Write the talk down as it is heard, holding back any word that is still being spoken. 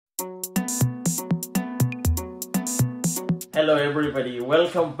Hello everybody,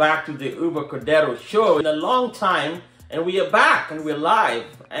 welcome back to the Uber Cordero Show. In a long time, and we are back and we're live.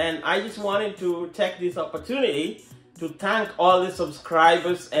 And I just wanted to take this opportunity to thank all the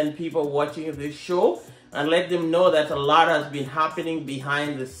subscribers and people watching this show and let them know that a lot has been happening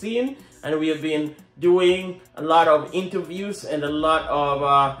behind the scene, and we have been doing a lot of interviews and a lot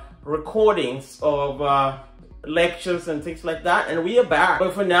of recordings of lectures and things like that, and we are back.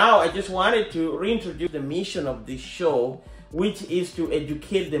 But for now, I just wanted to reintroduce the mission of this show, which is to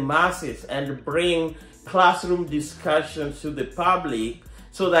educate the masses and bring classroom discussions to the public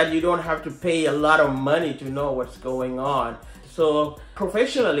so that you don't have to pay a lot of money to know what's going on. So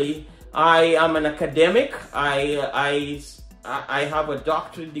professionally, I am an academic. I have a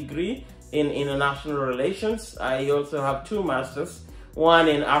doctorate degree in international relations. I also have 2 masters, one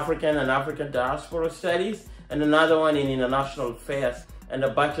in African and African diaspora studies, and another one in international affairs, and a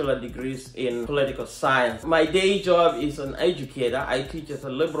bachelor degrees in political science. My day job is an educator. I teach at a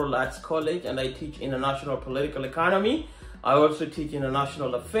liberal arts college, and I teach international political economy. I also teach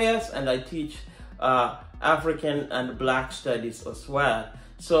international affairs, and I teach African and Black studies as well.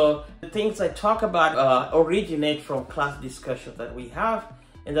 So the things I talk about originate from class discussions that we have,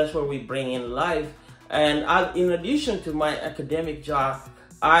 and that's what we bring in live. And in addition to my academic job,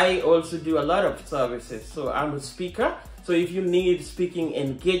 I also do a lot of services. So I'm a speaker. So if you need speaking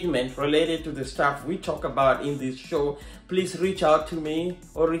engagement related to the stuff we talk about in this show, please reach out to me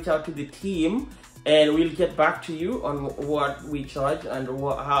or reach out to the team, and we'll get back to you on what we charge and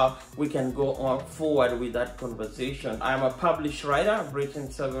how we can go on forward with that conversation. I'm a published writer. I've written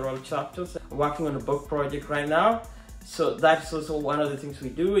several chapters. I'm working on a book project right now. So that's also one of the things we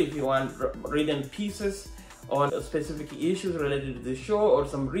do. If you want written pieces on specific issues related to the show or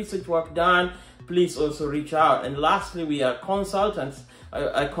some research work done, please also reach out. And lastly, we are consultants.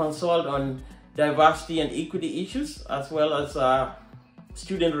 I consult on diversity and equity issues, as well as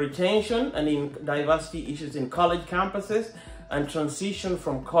student retention and in diversity issues in college campuses, and transition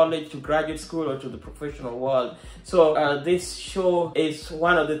from college to graduate school or to the professional world. So this show is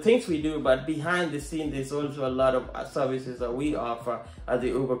one of the things we do, but behind the scene, there's also a lot of services that we offer at the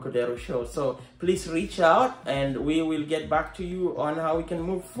Uber Cordero Show. So please reach out, and we will get back to you on how we can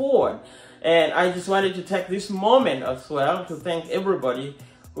move forward. And I just wanted to take this moment as well to thank everybody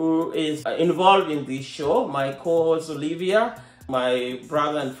who is involved in this show. My co-host Olivia, my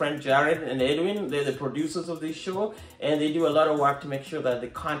brother and friend Jared and Edwin, they're the producers of this show, and they do a lot of work to make sure that the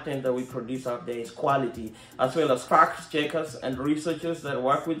content that we produce out there is quality, as well as fact checkers and researchers that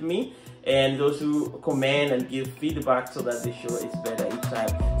work with me, and those who comment and give feedback so that the show is better each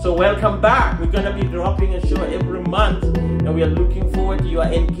time. So welcome back. We're going to be dropping a show every month, and we are looking forward to your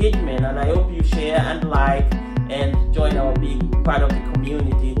engagement, and I hope you share and like and join our big part of the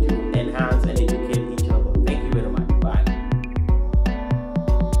community